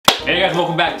Hey guys,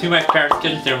 welcome back to my parents'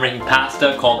 kitchen. Today we're making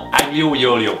pasta called Aglio e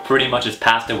Olio. Pretty much it's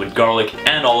pasta with garlic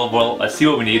and olive oil. Let's see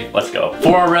what we need. Let's go.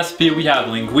 For our recipe, we have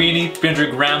linguine,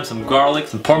 300 grams, some garlic,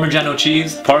 some Parmigiano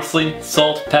cheese, parsley,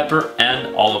 salt, pepper,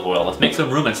 and olive oil. Let's make some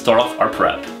room and start off our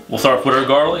prep. We'll start off with our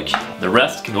garlic. The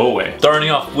rest can go away. Starting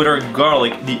off with our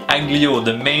garlic, the aglio,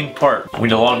 the main part. We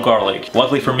need a lot of garlic.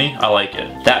 Luckily for me, I like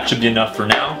it. That should be enough for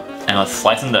now. And let's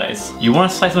slice and dice. You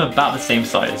want to slice them about the same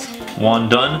size. One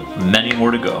done, many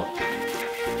more to go.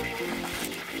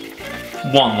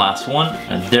 One last one,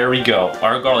 and there we go.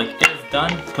 Our garlic is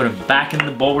done. Put it back in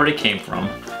the bowl where it came from.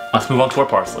 Let's move on to our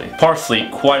parsley. Parsley,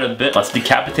 quite a bit. Let's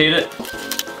decapitate it.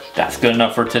 That's good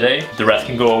enough for today. The rest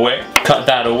can go away. Cut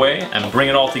that away and bring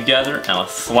it all together, and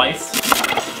let's slice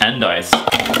and dice.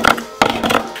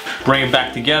 Bring it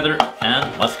back together,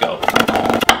 and let's go.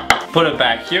 Put it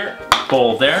back here.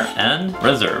 Bowl there and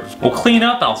reserve. We'll clean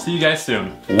up and I'll see you guys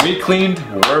soon. We cleaned,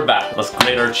 we're back. Let's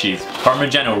grate our cheese.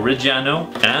 Parmigiano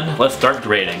Reggiano, and let's start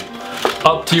grating.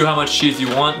 Up to you how much cheese you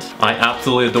want. I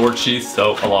absolutely adore cheese,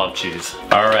 so a lot of cheese.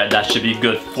 Alright, that should be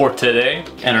good for today.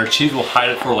 And our cheese, we'll hide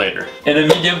it for later. In a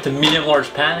medium to medium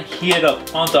large pan, heat it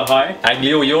up onto high.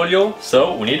 Aglio e Olio,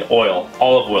 so we need oil,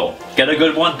 olive oil. Get a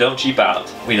good one, don't cheap out.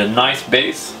 We need a nice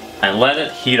base and let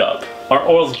it heat up. Our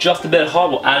oil's just a bit hot,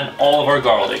 we'll add in all of our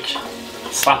garlic.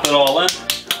 Slap it all in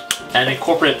and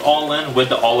incorporate it all in with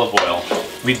the olive oil.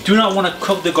 We do not want to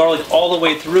cook the garlic all the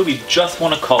way through, we just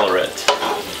want to color it.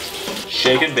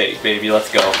 Shake and bake, baby,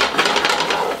 let's go.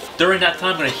 During that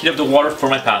time, I'm going to heat up the water for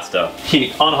my pasta.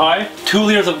 Heat on high, 2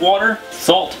 liters of water,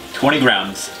 salt, 20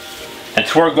 grams. And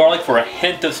to our garlic for a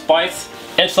hint of spice,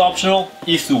 it's optional,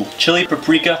 isu, chili,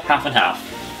 paprika, half and half.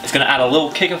 It's going to add a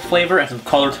little kick of flavor and some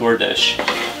color to our dish.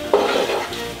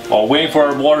 While waiting for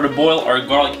our water to boil, our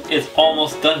garlic is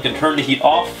almost done. You can turn the heat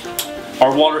off.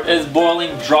 Our water is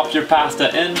boiling. Drop your pasta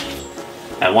in.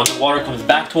 And when the water comes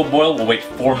back to a boil, we'll wait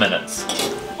 4 minutes.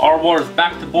 Our water is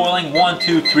back to boiling. 1,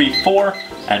 2, 3, 4.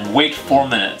 And wait 4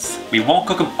 minutes. We won't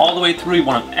cook them all the way through. We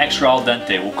want them extra al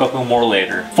dente. We'll cook them more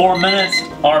later. 4 minutes.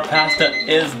 Our pasta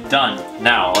is done.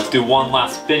 Now, let's do one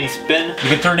last spinny spin. You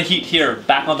can turn the heat here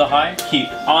back onto high. Heat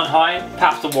on high.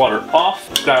 Pass the water off.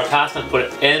 Grab our pasta and put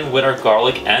it in with our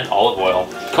garlic and olive oil.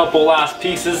 Couple last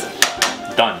pieces.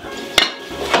 Done.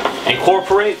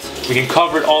 Incorporate. We can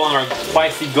cover it all in our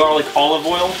spicy garlic olive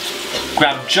oil.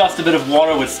 Grab just a bit of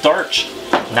water with starch.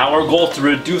 Now our goal is to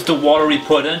reduce the water we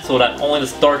put in so that only the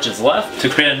starch is left to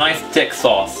create a nice thick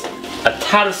sauce. A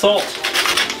tad of salt,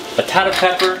 a tad of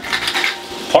pepper,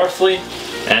 parsley,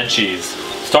 and cheese.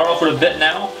 Start off with a bit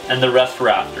now and the rest for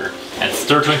after. And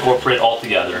stir to incorporate all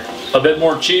together. A bit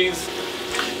more cheese.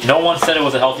 No one said it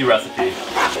was a healthy recipe.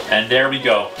 And there we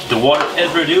go. The water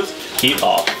is reduced, heat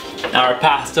off. Now our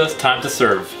pasta is time to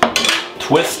serve.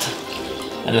 Twist.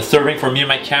 And the serving for me and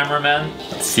my cameraman.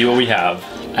 Let's see what we have.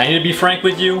 I need to be frank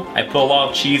with you, I put a lot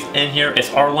of cheese in here.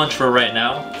 It's our lunch for right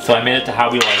now, so I made it to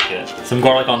how we like it. Some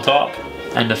garlic on top,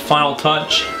 and the final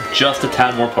touch, just a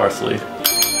tad more parsley.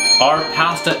 Our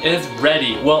pasta is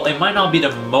ready. Well, it might not be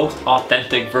the most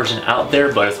authentic version out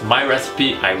there, but it's my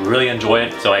recipe. I really enjoy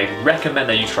it, so I recommend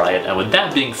that you try it. And with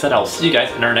that being said, I'll see you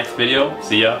guys in our next video.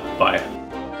 See ya, bye.